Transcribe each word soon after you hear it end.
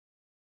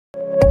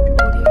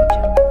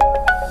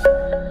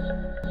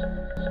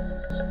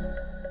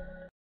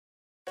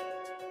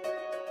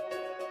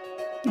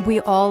We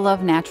all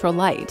love natural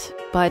light,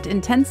 but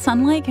intense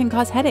sunlight can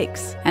cause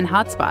headaches and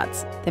hot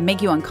spots that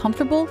make you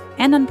uncomfortable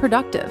and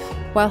unproductive,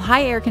 while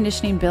high air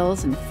conditioning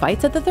bills and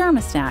fights at the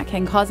thermostat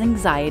can cause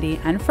anxiety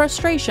and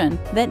frustration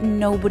that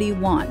nobody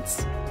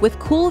wants. With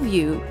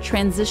CoolVu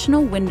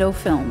Transitional window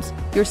films,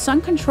 your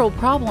sun control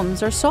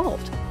problems are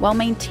solved while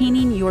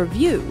maintaining your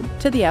view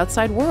to the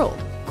outside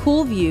world.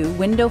 CoolVu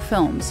window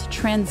films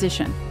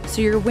transition,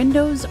 so your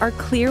windows are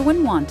clear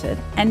when wanted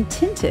and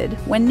tinted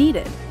when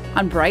needed.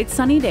 On bright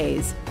sunny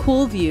days,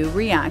 CoolVu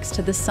reacts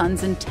to the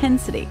sun's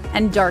intensity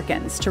and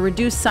darkens to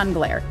reduce sun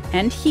glare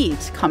and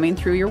heat coming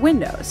through your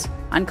windows.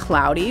 On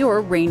cloudy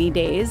or rainy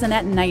days and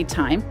at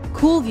nighttime,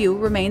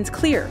 CoolVu remains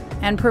clear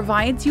and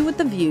provides you with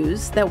the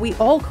views that we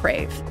all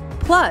crave.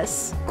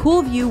 Plus,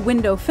 CoolVu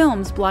window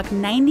films block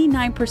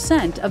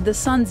 99% of the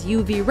sun's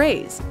UV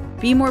rays.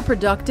 Be more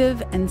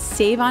productive and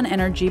save on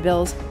energy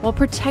bills while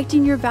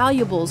protecting your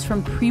valuables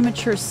from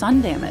premature sun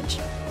damage.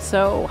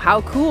 So,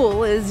 how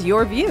cool is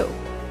your view?